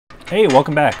Hey,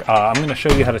 welcome back. I'm going to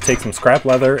show you how to take some scrap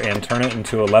leather and turn it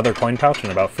into a leather coin pouch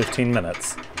in about 15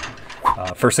 minutes.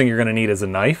 First thing you're going to need is a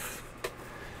knife,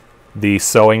 the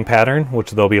sewing pattern,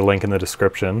 which there'll be a link in the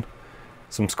description,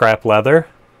 some scrap leather,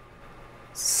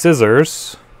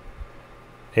 scissors,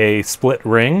 a split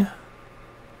ring,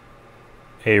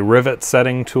 a rivet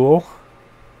setting tool,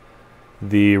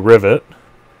 the rivet,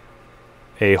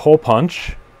 a hole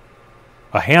punch,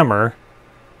 a hammer,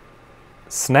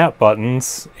 snap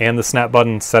buttons, and the snap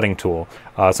button setting tool.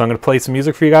 So I'm going to play some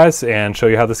music for you guys and show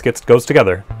you how this goes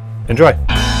together. Enjoy!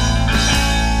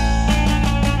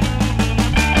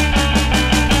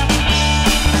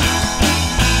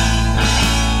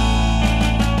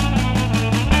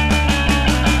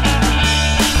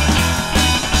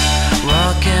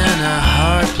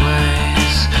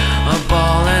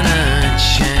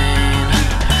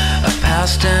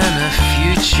 And a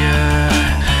future,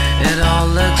 it all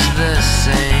looks the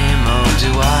same. Oh, do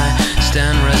I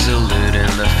stand resolute in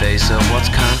the face of what's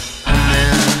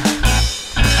coming,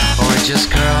 or just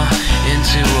curl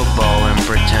into a ball and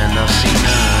pretend I'll see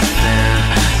nothing?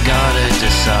 Gotta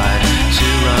decide to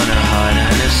run or hide,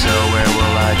 and if so, where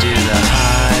will I do that?